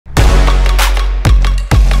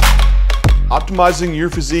Optimizing your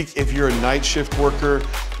physique if you're a night shift worker,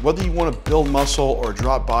 whether you want to build muscle or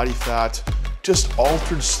drop body fat, just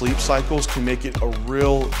altered sleep cycles can make it a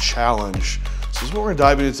real challenge. So this is what we're going to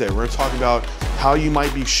dive into today. We're going to talk about how you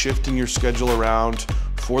might be shifting your schedule around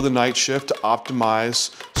for the night shift to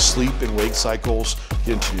optimize sleep and wake cycles,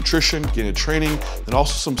 get into nutrition, get into training, and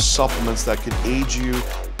also some supplements that can aid you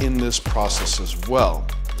in this process as well.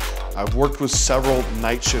 I've worked with several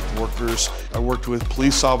night shift workers. I worked with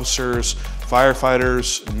police officers,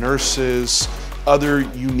 firefighters, nurses, other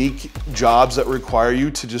unique jobs that require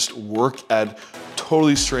you to just work at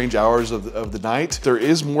totally strange hours of the night. There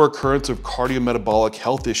is more occurrence of cardiometabolic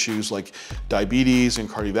health issues like diabetes and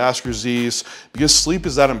cardiovascular disease because sleep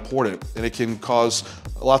is that important, and it can cause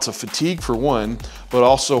lots of fatigue for one, but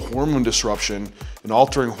also hormone disruption, and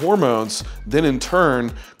altering hormones then in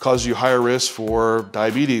turn cause you higher risk for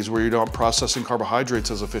diabetes where you're not processing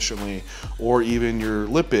carbohydrates as efficiently, or even your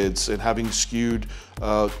lipids and having skewed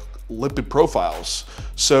lipid profiles.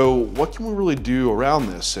 So what can we really do around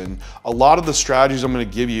this? And a lot of the strategies I'm going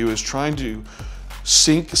to give you is trying to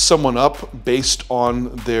sync someone up based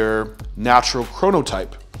on their natural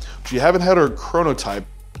chronotype. If you haven't had a chronotype,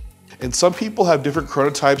 and some people have different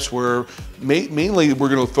chronotypes where mainly we're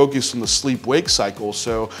going to focus on the sleep-wake cycle.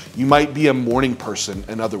 So you might be a morning person,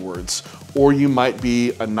 in other words, or you might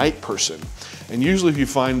be a night person. And usually if you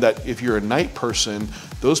find that if you're a night person,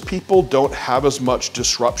 those people don't have as much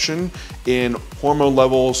disruption in hormone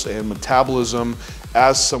levels and metabolism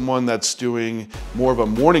as someone that's doing more of a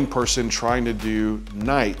morning person trying to do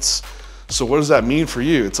nights. So what does that mean for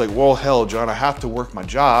you? It's like, well, hell, John, I have to work my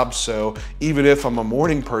job, so even if I'm a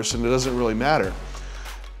morning person, it doesn't really matter.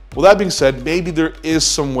 Well, that being said, maybe there is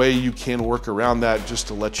some way you can work around that. Just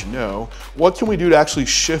to let you know, what can we do to actually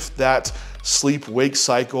shift that sleep-wake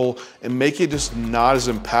cycle and make it just not as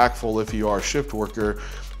impactful if you are a shift worker?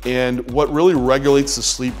 And what really regulates the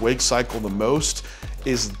sleep-wake cycle the most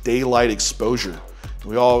is daylight exposure.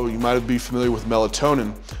 You might be familiar with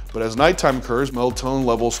melatonin, but as nighttime occurs, melatonin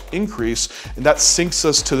levels increase, and that syncs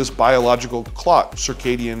us to this biological clock,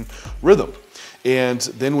 circadian rhythm. And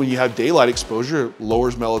then when you have daylight exposure, it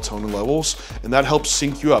lowers melatonin levels, and that helps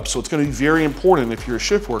sync you up. So it's going to be very important if you're a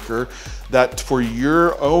shift worker that for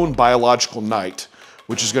your own biological night,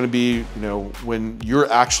 which is going to be, when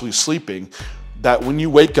you're actually sleeping, that when you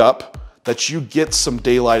wake up, that you get some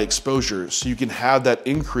daylight exposure so you can have that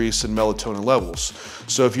increase in melatonin levels.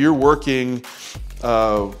 So if you're working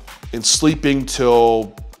and sleeping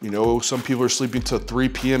till, some people are sleeping till 3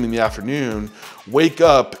 p.m. in the afternoon, wake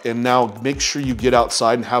up and now make sure you get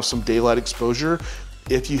outside and have some daylight exposure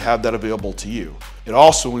if you have that available to you. And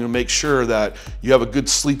also we want to make sure that you have a good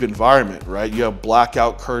sleep environment, right? You have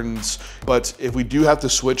blackout curtains, but if we do have to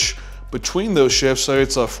switch between those shifts, so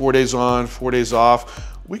it's 4 days on, 4 days off,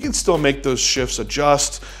 we can still make those shifts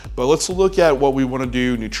adjust, but let's look at what we want to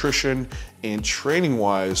do nutrition and training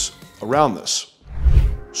wise around this.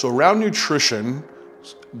 So around nutrition,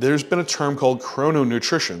 there's been a term called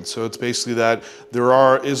chrononutrition. So it's basically that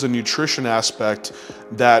there is a nutrition aspect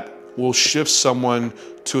that will shift someone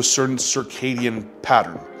to a certain circadian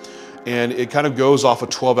pattern. And it kind of goes off a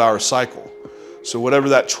 12-hour cycle. So whatever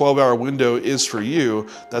that 12-hour window is for you,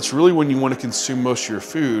 that's really when you want to consume most of your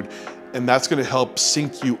food. And that's going to help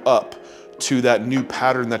sync you up to that new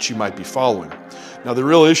pattern that you might be following. Now, the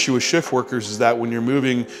real issue with shift workers is that when you're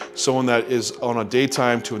moving someone that is on a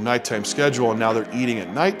daytime to a nighttime schedule and now they're eating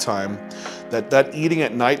at nighttime, that eating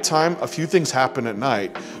at nighttime, a few things happen at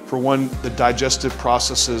night. For one, the digestive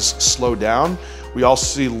processes slow down. We also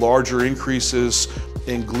see larger increases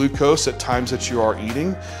in glucose at times that you are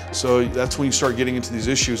eating. So that's when you start getting into these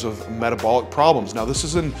issues of metabolic problems. Now, this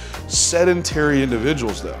is in sedentary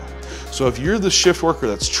individuals though. So if you're the shift worker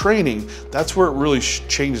that's training, that's where it really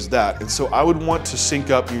changes that. And so I would want to sync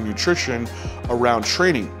up your nutrition around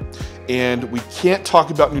training. And we can't talk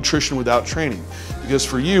about nutrition without training, because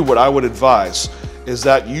for you, what I would advise is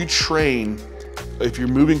that you train, if you're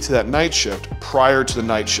moving to that night shift, prior to the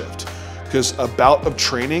night shift, because a bout of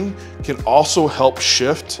training can also help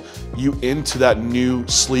shift you into that new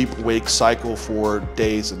sleep-wake cycle for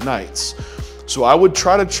days and nights. So I would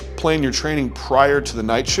try to plan your training prior to the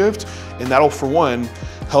night shift, and that'll, for one,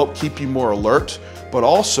 help keep you more alert, but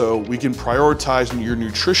also we can prioritize your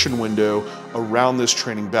nutrition window around this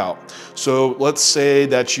training bout. So let's say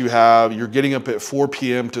that you're getting up at 4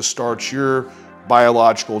 p.m. to start your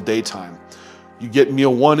biological daytime. You get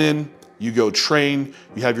meal 1 in, you go train,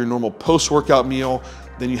 you have your normal post-workout meal,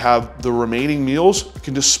 then you have the remaining meals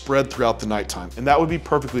can just spread throughout the nighttime. And that would be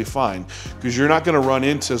perfectly fine because you're not gonna run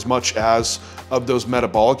into as much of those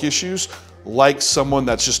metabolic issues like someone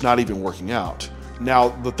that's just not even working out. Now,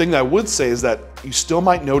 the thing that I would say is that you still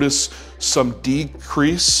might notice some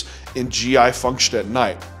decrease in GI function at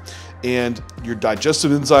night. And your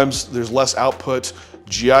digestive enzymes, there's less output,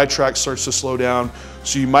 GI tract starts to slow down.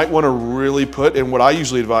 So you might want to really put, and what I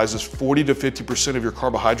usually advise is 40 to 50% of your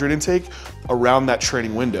carbohydrate intake around that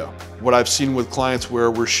training window. What I've seen with clients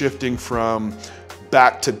where we're shifting from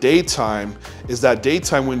back to daytime is that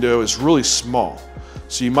daytime window is really small.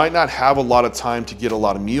 So you might not have a lot of time to get a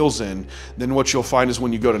lot of meals in. Then what you'll find is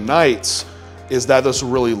when you go to nights is that it's a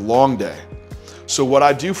really long day. So what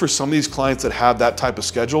I do for some of these clients that have that type of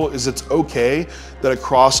schedule is it's okay that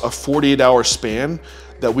across a 48-hour span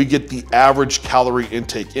that we get the average calorie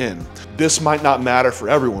intake in. This might not matter for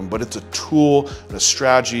everyone, but it's a tool and a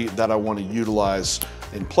strategy that I want to utilize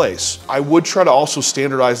in place. I would try to also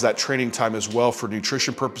standardize that training time as well for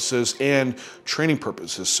nutrition purposes and training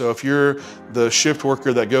purposes. So if you're the shift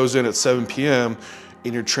worker that goes in at 7 p.m.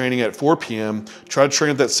 and you're training at 4 p.m., try to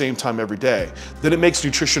train at that same time every day. Then it makes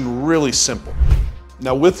nutrition really simple.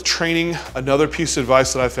 Now with training, another piece of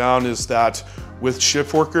advice that I found is that with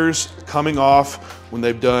shift workers coming off when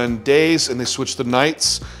they've done days and they switch to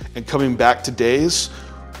nights and coming back to days,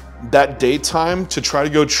 that daytime to try to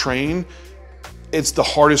go train, it's the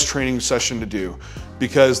hardest training session to do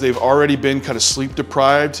because they've already been kind of sleep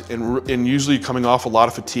deprived and usually coming off a lot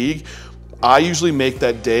of fatigue. I usually make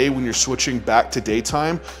that day when you're switching back to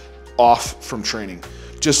daytime off from training.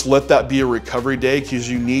 Just let that be a recovery day because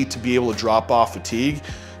you need to be able to drop off fatigue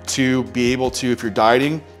to be able to, if you're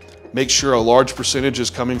dieting, make sure a large percentage is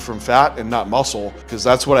coming from fat and not muscle, because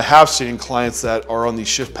that's what I have seen in clients that are on these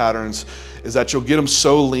shift patterns is that you'll get them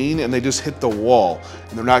so lean and they just hit the wall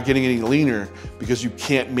and they're not getting any leaner because you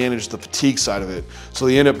can't manage the fatigue side of it. So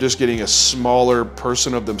they end up just getting a smaller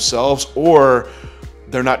person of themselves, or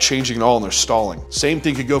they're not changing at all and they're stalling. Same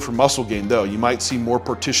thing could go for muscle gain though. You might see more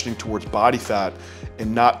partitioning towards body fat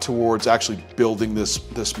and not towards actually building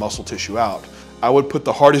this muscle tissue out. I would put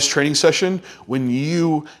the hardest training session when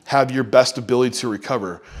you have your best ability to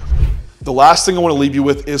recover. The last thing I want to leave you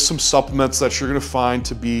with is some supplements that you're going to find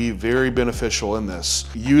to be very beneficial in this.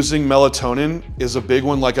 Using melatonin is a big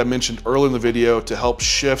one, like I mentioned earlier in the video, to help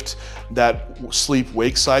shift that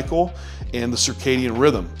sleep-wake cycle and the circadian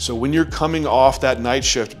rhythm. So when you're coming off that night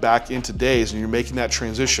shift back into days and you're making that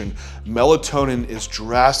transition, melatonin is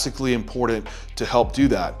drastically important to help do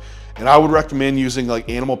that. And I would recommend using like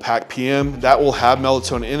Animal Pack PM. That will have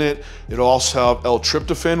melatonin in it. It'll also have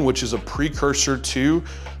L-tryptophan, which is a precursor to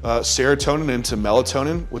serotonin into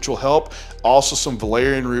melatonin, which will help. Also some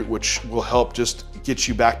valerian root, which will help just get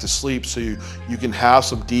you back to sleep so you can have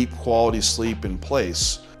some deep quality sleep in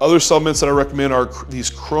place. Other supplements that I recommend are these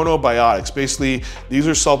chronobiotics. Basically, these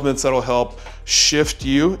are supplements that'll help shift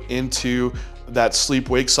you into that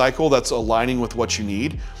sleep-wake cycle that's aligning with what you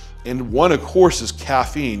need. And one, of course, is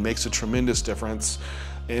caffeine. Makes a tremendous difference.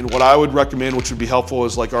 And what I would recommend, which would be helpful,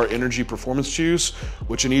 is like our energy performance chews,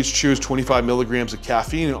 which in each chew is 25 milligrams of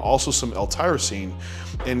caffeine and also some L-tyrosine.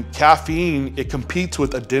 And caffeine, it competes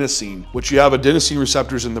with adenosine, which you have adenosine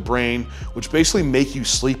receptors in the brain, which basically make you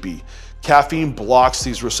sleepy. Caffeine blocks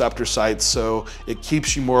these receptor sites, so it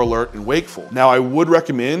keeps you more alert and wakeful. Now, I would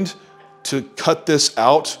recommend to cut this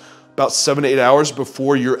out about 7 to 8 hours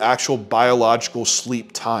before your actual biological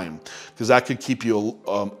sleep time, because that could keep you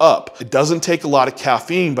up. It doesn't take a lot of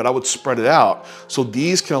caffeine, but I would spread it out. So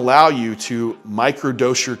these can allow you to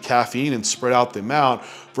microdose your caffeine and spread out the amount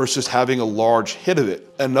versus having a large hit of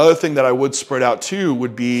it. Another thing that I would spread out too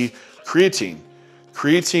would be creatine.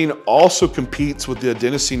 Creatine also competes with the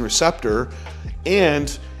adenosine receptor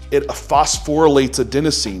and it phosphorylates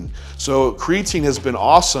adenosine. So creatine has been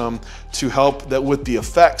awesome to help that with the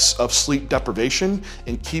effects of sleep deprivation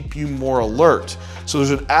and keep you more alert. So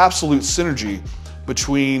there's an absolute synergy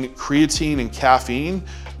between creatine and caffeine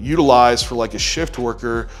utilized for like a shift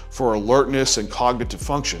worker for alertness and cognitive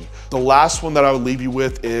function. The last one that I would leave you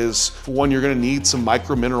with is, for one, you're gonna need some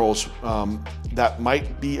microminerals that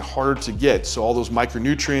might be harder to get. So all those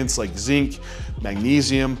micronutrients like zinc,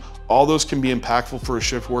 magnesium, all those can be impactful for a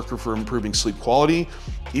shift worker for improving sleep quality.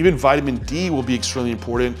 Even vitamin D will be extremely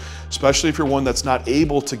important, especially if you're one that's not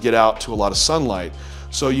able to get out to a lot of sunlight.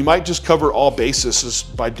 So you might just cover all bases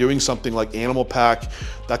by doing something like Animal Pack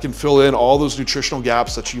that can fill in all those nutritional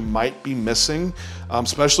gaps that you might be missing,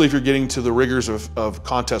 especially if you're getting to the rigors of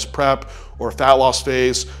contest prep or fat loss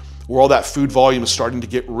phase, where all that food volume is starting to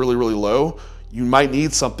get really, really low. You might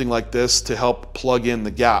need something like this to help plug in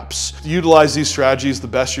the gaps. Utilize these strategies the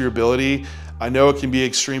best of your ability. I know it can be an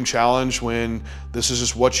extreme challenge when this is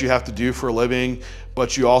just what you have to do for a living,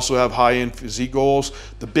 but you also have high-end physique goals.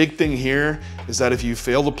 The big thing here is that if you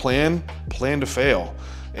fail to plan to fail.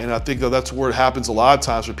 And I think that's where it happens a lot of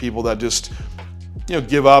times for people that just, you know,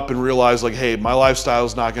 give up and realize like, hey, my lifestyle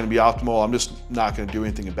is not going to be optimal. I'm just not going to do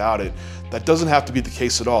anything about it. That doesn't have to be the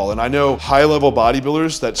case at all. And I know high-level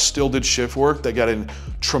bodybuilders that still did shift work, that got in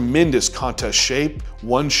tremendous contest shape,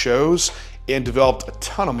 won shows, and developed a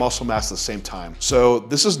ton of muscle mass at the same time. So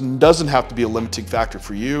this doesn't have to be a limiting factor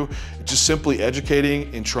for you. It's just simply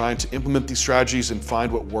educating and trying to implement these strategies and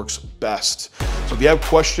find what works best. So if you have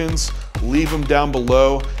questions, leave them down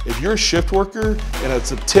below. If you're a shift worker and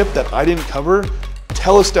it's a tip that I didn't cover,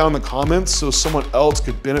 tell us down in the comments so someone else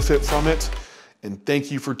could benefit from it. And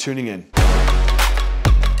thank you for tuning in.